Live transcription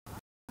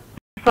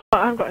But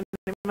I haven't got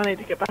any money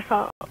to get back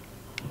up.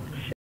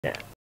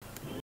 Shit.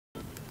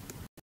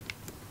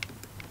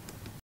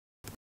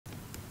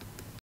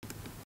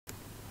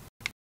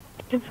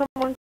 Can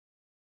someone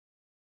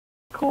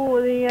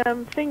call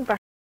the thing back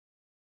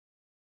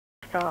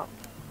up?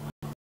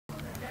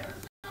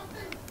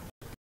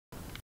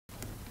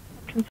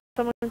 Can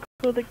someone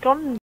call the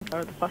gun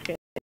or the fucking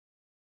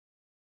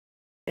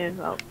is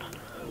up?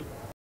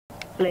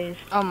 Please.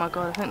 Oh my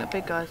god, I think the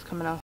big guy's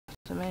coming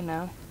after me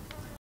now.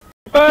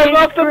 Hey,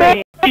 after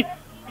me! And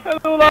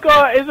all I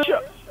got is a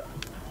shot.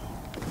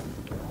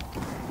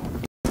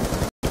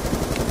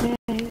 Yeah,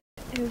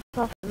 he was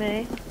after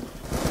me.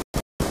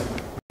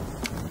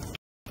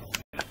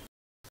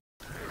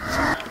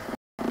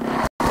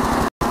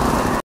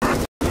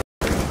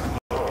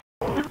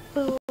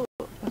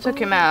 I took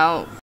him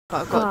out,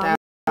 but I got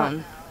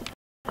down.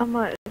 I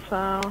might as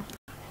well.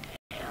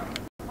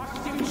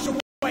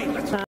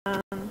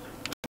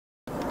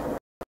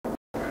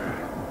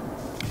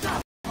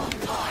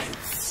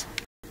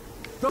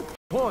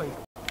 Point.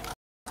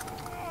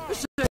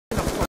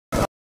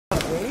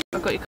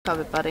 I've got you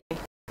covered, buddy.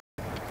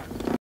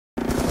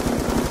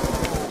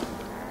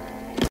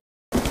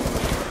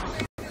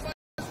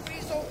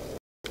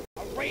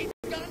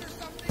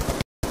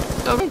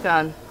 Got a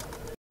gun.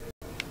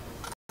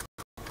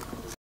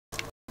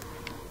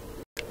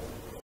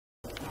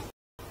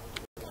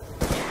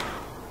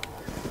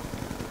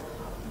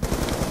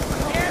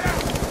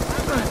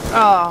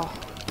 Oh,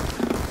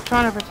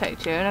 trying to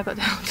protect you and I got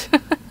down.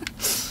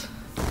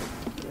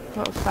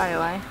 What a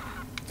fail, eh?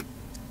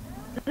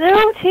 They're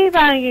all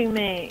teabagging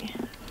me.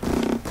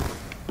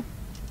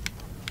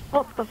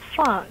 What the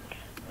fuck?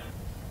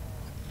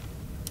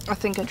 I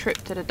think a trip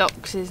to the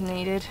docks is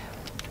needed.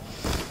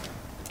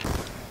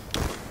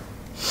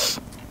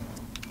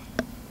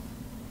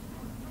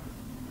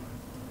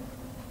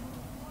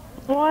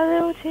 Why are they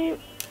all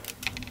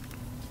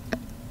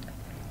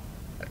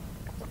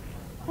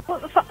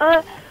What the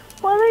fuck?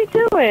 What are they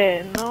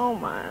doing? Oh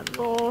my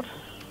lord.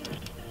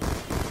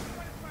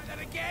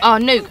 Oh,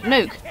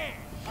 nuke!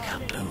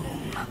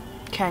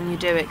 Can you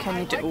do it? Can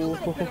you do it?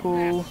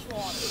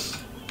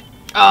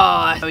 Oh,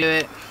 I do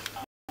it.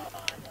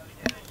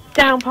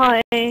 Down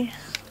party. We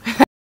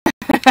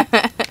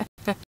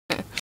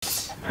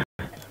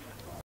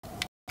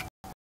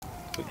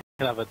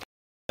can have a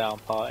down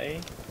party.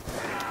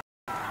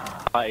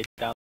 Party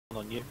down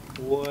on you.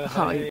 Whoa,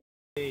 Oh,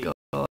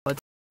 God.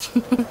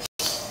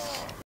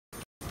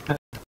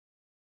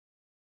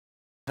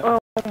 Oh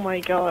my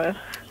god.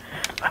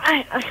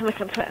 I can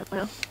look onto it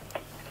now.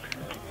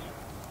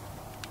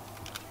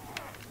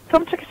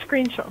 Someone took a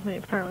screenshot of me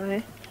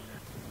apparently.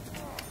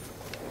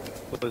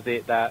 Was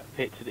it that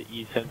picture that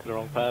you sent to the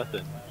wrong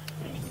person?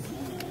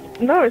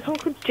 No, it's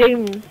someone called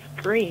James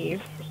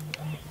Greaves.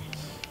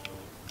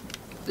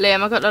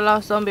 Liam, I got the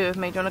last zombie with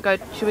me. Do you want to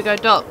go? Should we go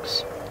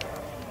docks?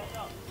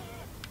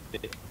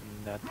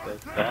 Not the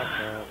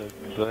dark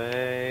of the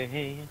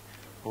way,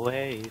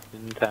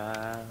 wasting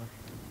time.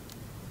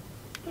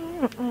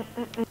 I've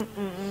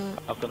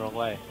gone the wrong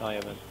way. No, I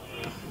haven't.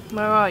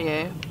 Where are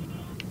you?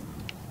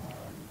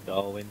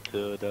 Going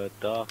to the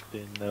docks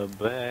in the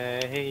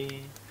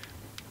bay.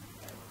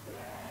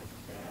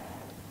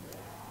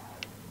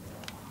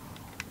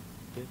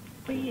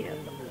 Weird.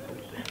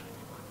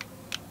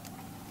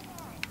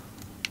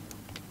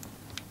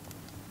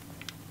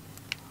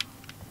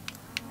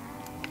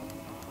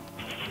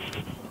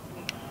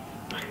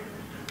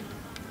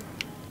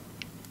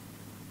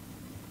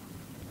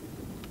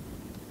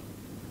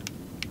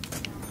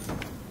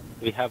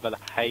 We have a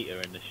hater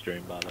in the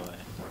stream, by the way.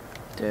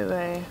 Do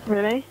we?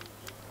 Really?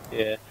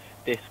 Yeah,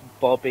 this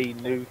Bobby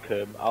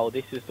Newcomb. Oh,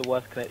 this is the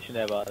worst connection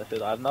ever. I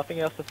said I have nothing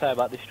else to say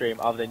about this stream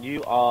other than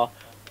you are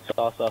 ***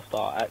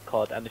 at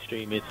COD and the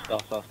stream is ***.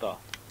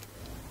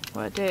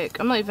 What a dick.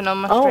 I'm not even on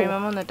my stream,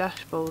 I'm on the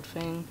dashboard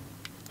thing.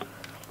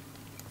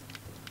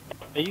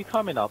 Are you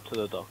coming up to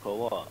the dock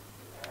or what?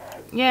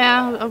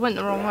 Yeah, I went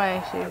the wrong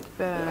way, so you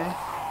bear with me.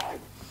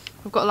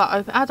 I've got like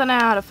open. I don't know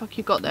how the fuck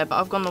you got there, but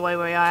I've gone the way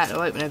where I had to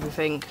open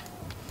everything.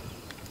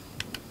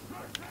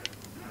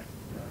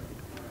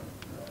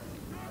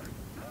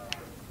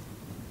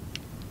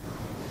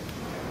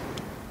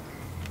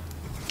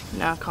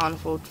 Now I can't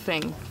afford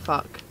thing.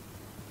 Fuck.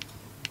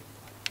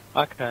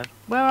 I can.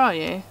 Where are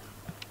you?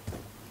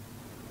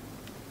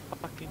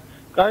 Fucking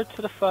go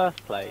to the first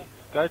place.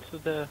 Go to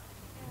the.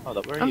 Hold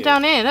up, where are you? I'm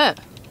down here. Look.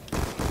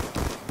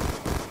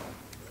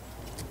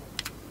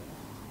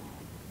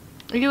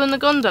 Are you in the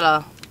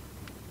gondola?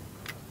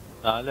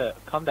 No,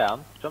 look. Come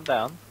down. Jump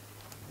down.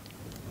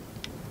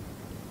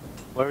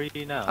 Where are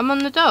you now? I'm on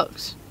the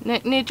docks.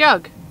 Near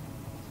Jug.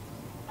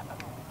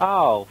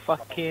 Oh,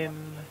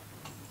 fucking.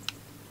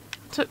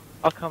 Took.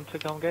 I'll come to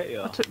go and get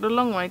you. I took the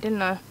long way,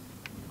 didn't I?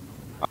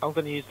 I'm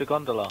gonna use the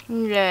gondola.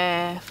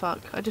 Yeah, fuck.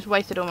 I just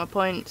wasted all my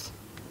points.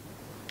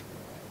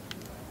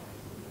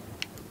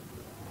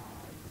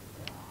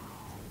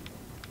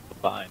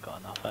 But I ain't got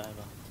enough ever.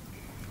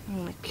 I'm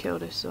gonna kill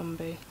this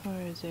zombie.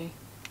 Where is he?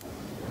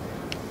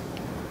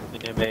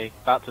 Near me.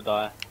 About to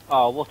die.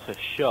 Oh, what a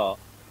shot.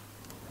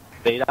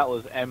 See, that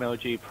was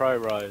MLG Pro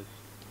Rose.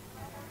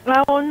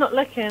 No, I'm not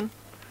looking.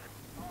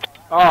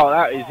 Oh,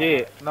 that is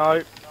it.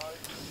 No.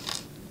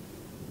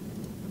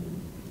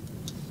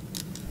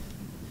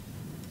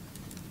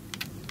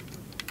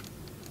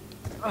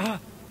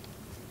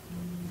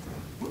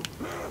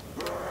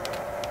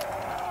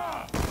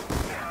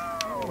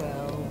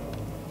 Well,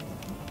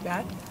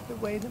 that's the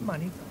way the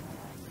money goes.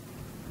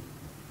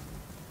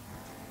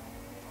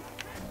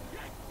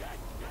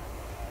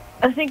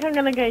 I think I'm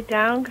gonna go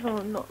down because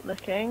I'm not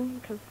looking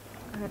because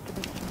I had to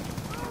be.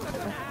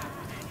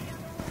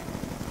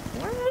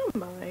 Where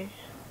am I?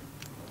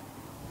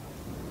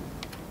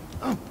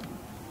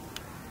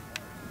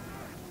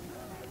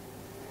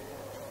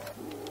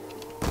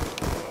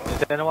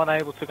 Is anyone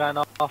able to go in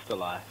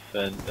Afterlife?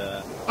 And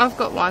I've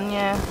got one,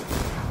 yeah.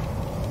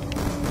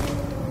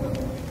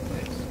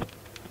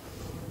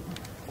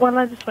 Well,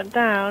 I just went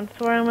down.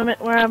 So where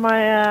am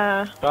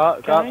I?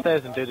 go going?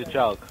 upstairs and do the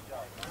jug.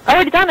 I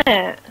already done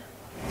it.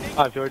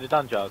 Oh, have you already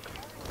done jug?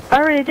 I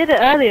already did it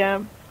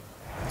earlier.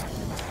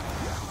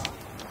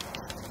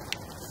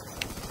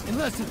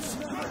 Unless it's...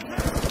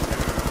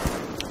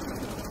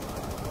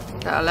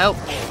 That'll help.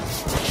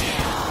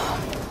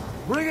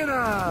 Bring it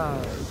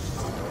on!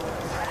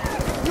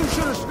 You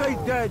should have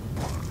stayed dead.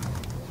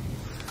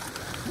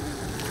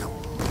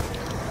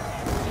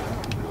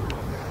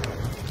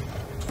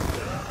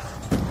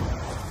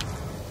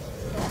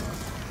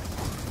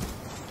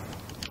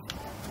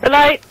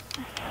 Light.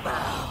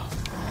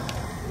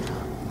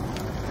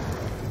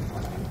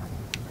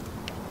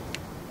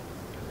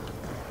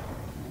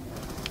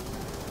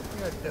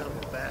 You dumb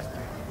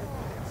bastard.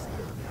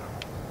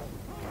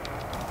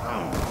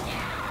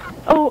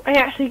 Oh, I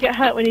actually get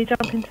hurt when you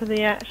jump into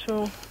the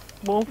actual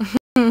wall.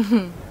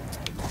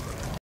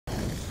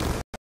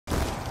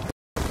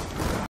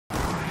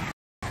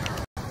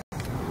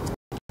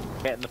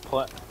 Getting the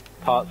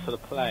parts for the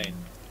plane.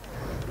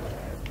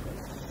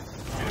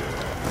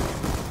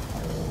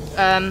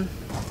 Is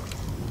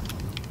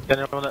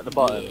anyone at the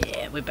bottom?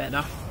 Yeah, we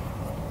better.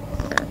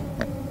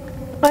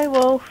 Bye,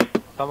 Wolf.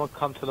 Someone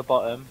come to the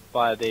bottom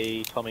by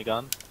the Tommy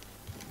gun.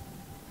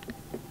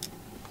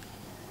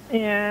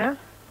 Yeah.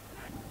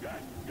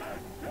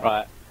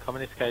 Right, come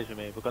in this cage with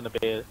me. We're gonna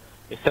be.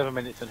 It's 7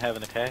 minutes in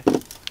heaven, okay?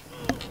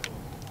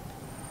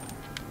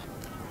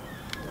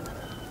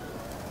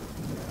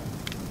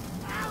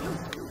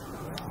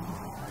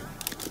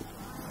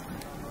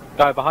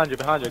 Go behind you,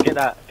 get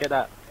that, get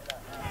that.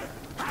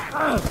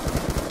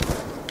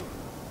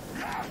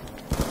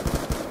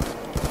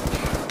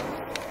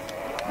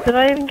 Did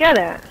I even get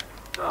it?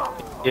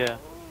 Yeah.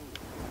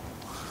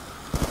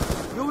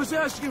 You was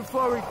asking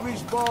for it,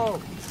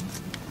 greaseball.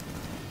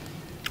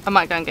 I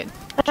might go and get...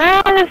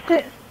 How is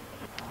it?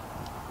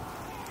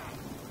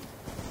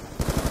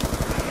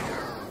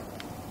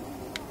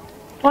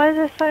 Why is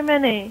there so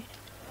many?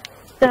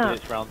 Damn.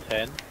 It's round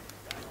 10.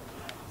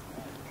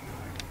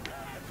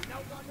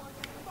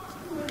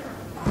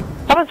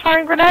 Someone's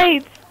firing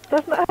grenades!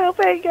 That's not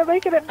helping, I'm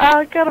making it.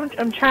 Oh god,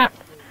 I'm trapped.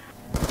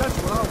 That's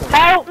what I want.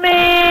 Help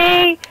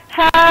me!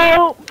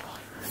 Help!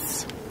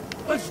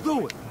 Let's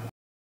do it.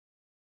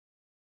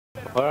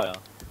 Where are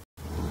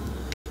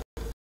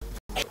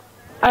you?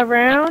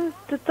 Around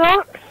the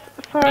docks,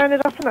 so I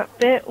ended up in that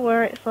bit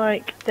where it's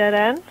like dead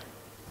end.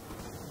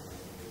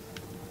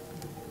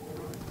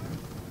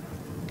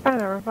 I don't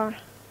know if I...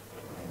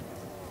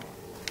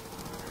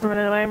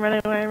 Running away,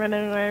 running away,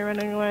 running away,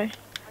 running away.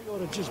 I ought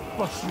to just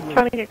bust you in.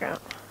 Trying to get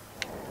out.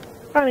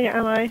 Trying to get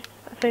ammo at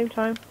the same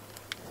time.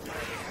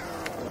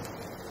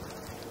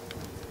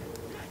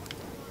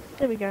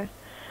 There we go.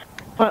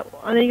 But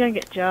I need to go and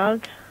get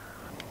Jug.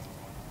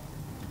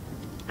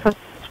 Cause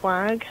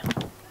swag.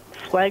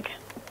 Swag.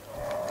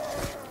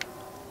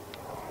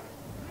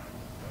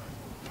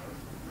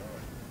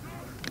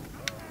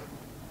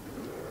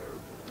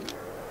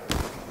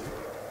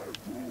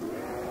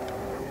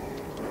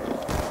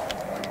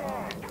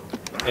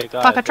 Hey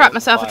guys, Fuck, I trapped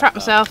myself,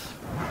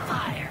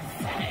 fire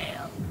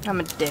now. I'm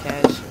a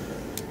dickhead.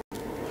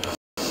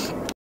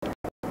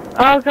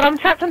 Oh god, I'm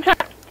trapped, I'm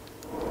trapped!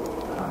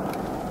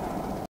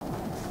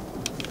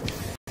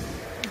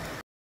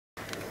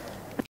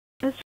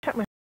 Let's check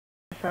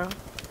myself.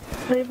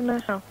 I don't even know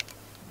how.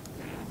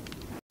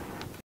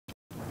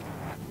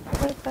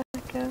 Where's that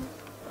go?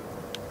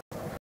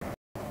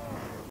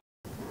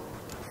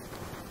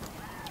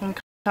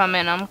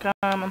 I'm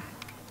coming.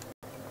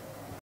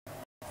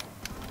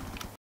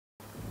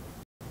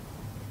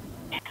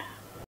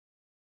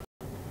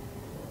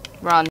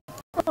 Run.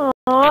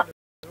 Aww,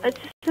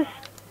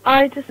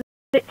 I just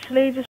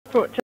literally just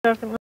brought Jug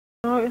and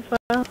as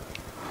well.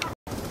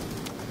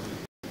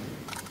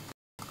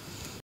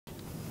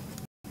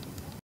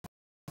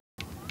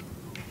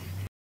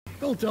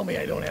 Don't tell me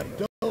I don't have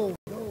dough.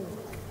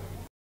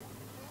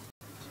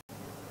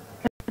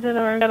 I don't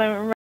know where I'm going,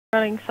 I'm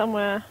running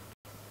somewhere.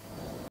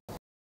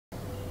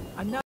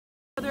 Another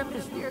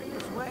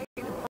mysterious way.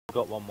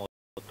 Got one more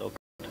dog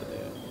to do.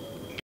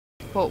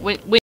 What,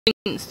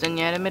 Winston,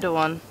 yeah, the middle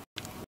one.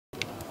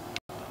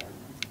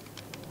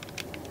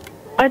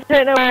 I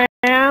don't know where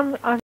I am. down.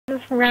 I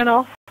just ran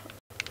off.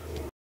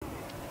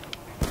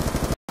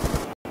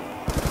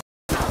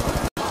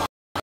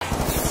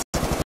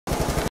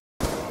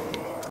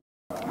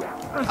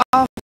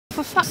 Oh,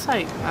 for fuck's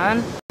sake,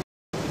 man.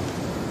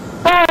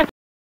 Ah,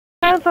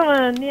 found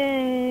someone!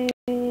 Yay!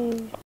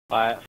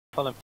 Right,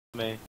 follow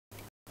me.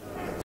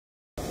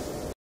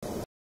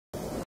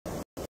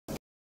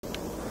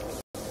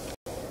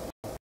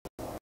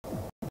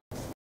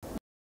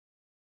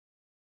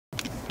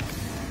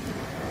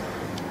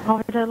 Oh,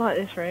 I don't like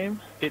this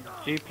room. Did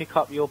you pick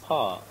up your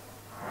part?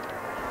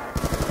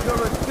 You're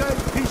a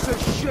dead piece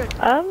of shit!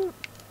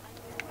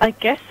 I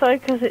guess so,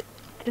 because it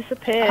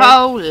disappeared.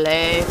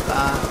 Holy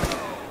fuck.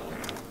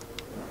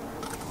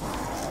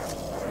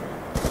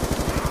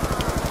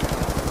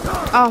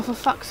 Oh, for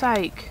fuck's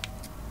sake.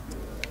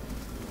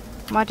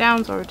 My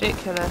downs are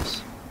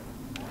ridiculous.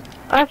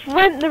 I've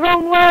went the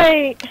wrong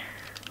way!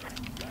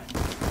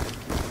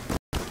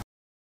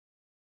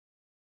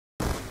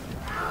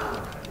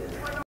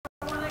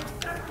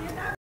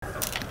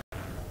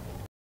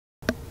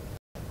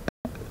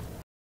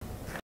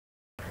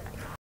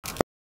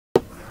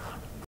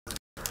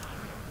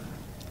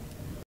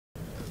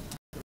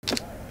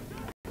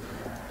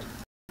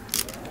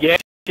 Yes,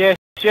 yes,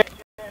 yes.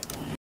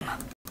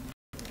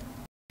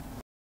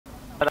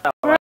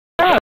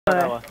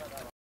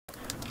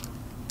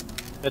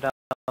 They're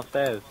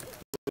downstairs.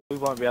 We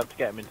won't be able to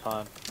get them in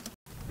time.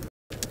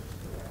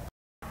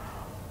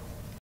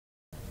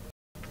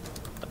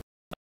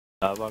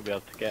 No, I won't be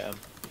able to get them.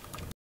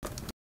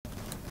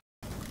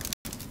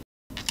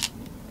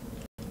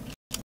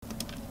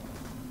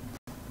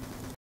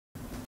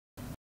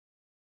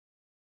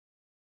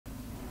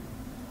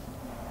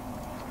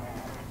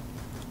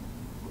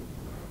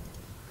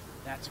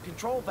 That's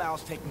control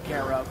valves taken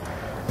care of.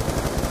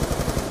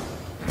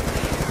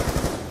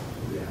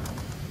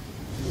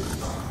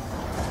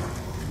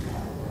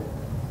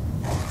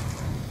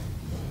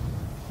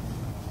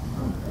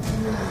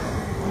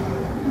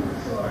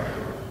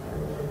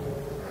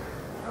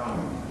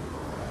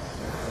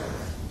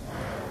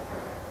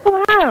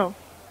 Wow!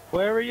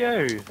 Where are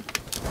you?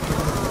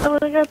 I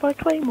want to go buy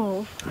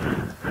claymores.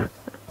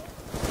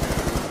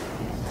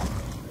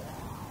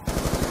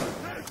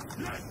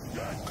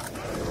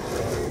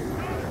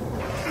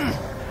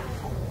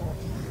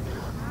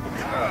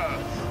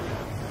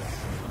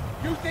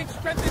 You think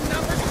strength in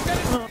numbers is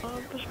gonna... Oh,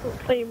 I just bought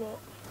claymore.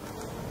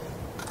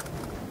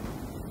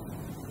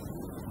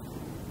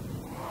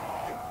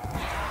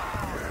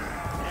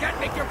 Can't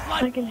make your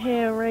blood... I can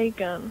hear a ray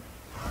gun.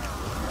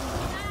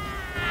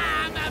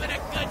 I'm having a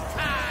good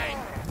time.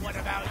 What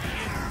about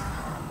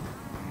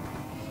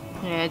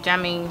you? Yeah,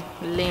 Jammy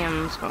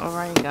Liam's got a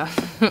ray gun.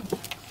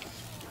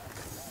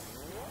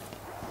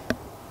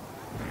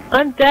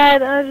 I'm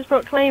dead, I just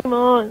brought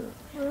claymore.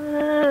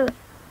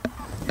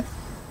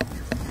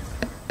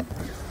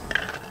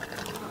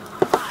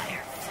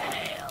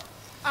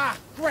 Ah,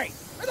 great.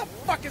 Where the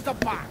fuck is the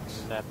box?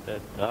 Snap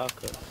that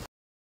darker.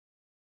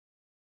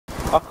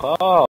 Fuck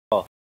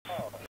off!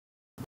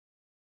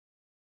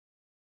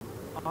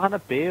 I'm trying to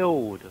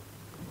build.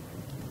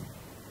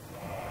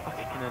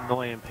 Fucking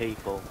annoying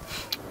people.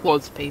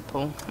 Was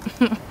people.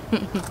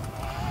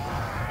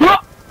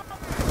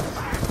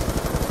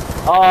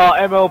 Oh,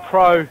 ML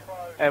Pro.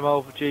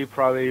 MLG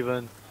Pro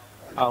even.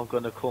 I'm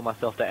gonna call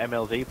myself the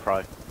MLZ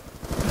Pro.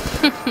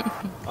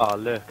 Oh,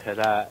 look at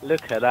that.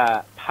 Look at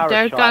that.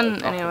 They're a Parachute gun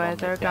is knocking anyway, on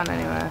they're a me. gun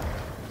anyway.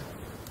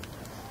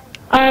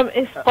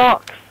 It's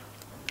Fox.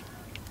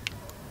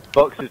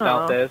 Box is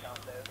downstairs.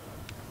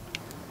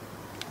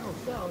 Oh,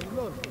 Sally,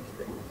 look.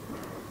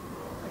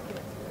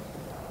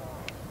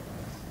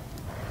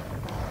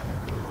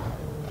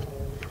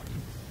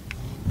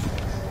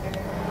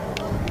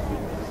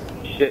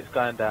 Shit's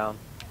going down.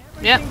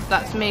 Yep,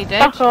 that's me,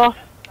 dead. Fuck off.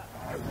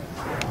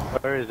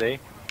 Where is he?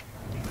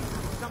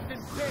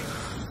 Something big.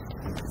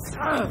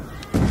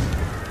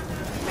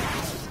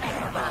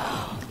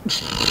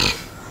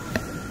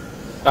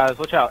 Guys,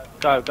 watch out.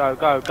 Go, go,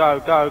 go, go,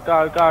 go,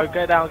 go, go.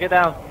 Get down, get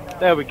down.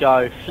 There we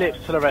go.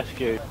 Flips to the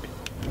rescue.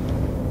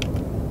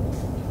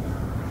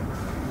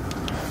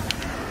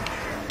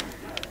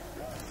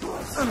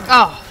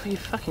 Oh, you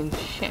fucking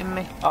shitting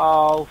me.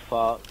 Oh,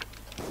 fuck.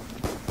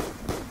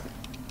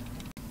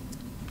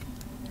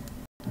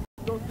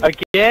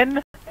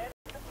 Again?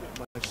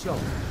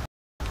 Myself.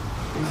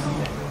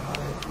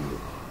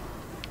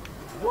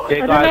 Yeah, I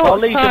don't guys, know I'll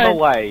what lead side. him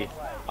away.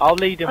 I'll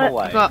lead him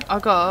away. I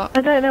got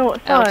I don't know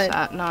what side.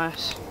 LSAT,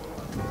 nice.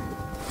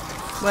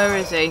 Where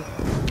is he?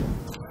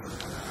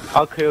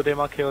 I killed him,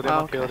 I killed him,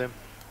 Oh, I killed him.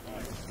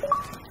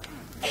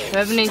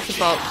 Whoever needs the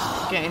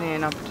box, get in here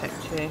and I'll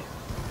protect you.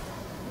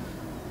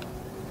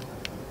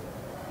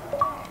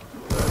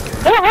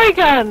 Oh, ray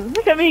gun!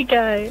 Look at me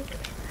go!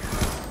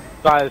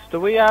 Guys, do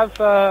we have,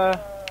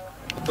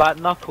 like,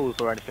 knuckles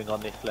or anything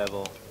on this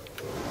level?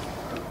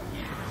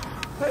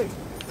 Hey,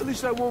 at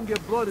least I won't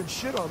get blood and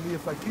shit on me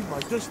if I keep my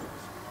distance.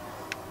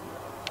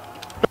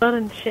 Blood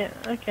and shit,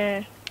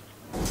 okay.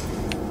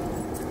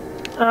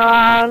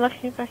 Ah,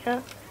 lucky back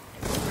up.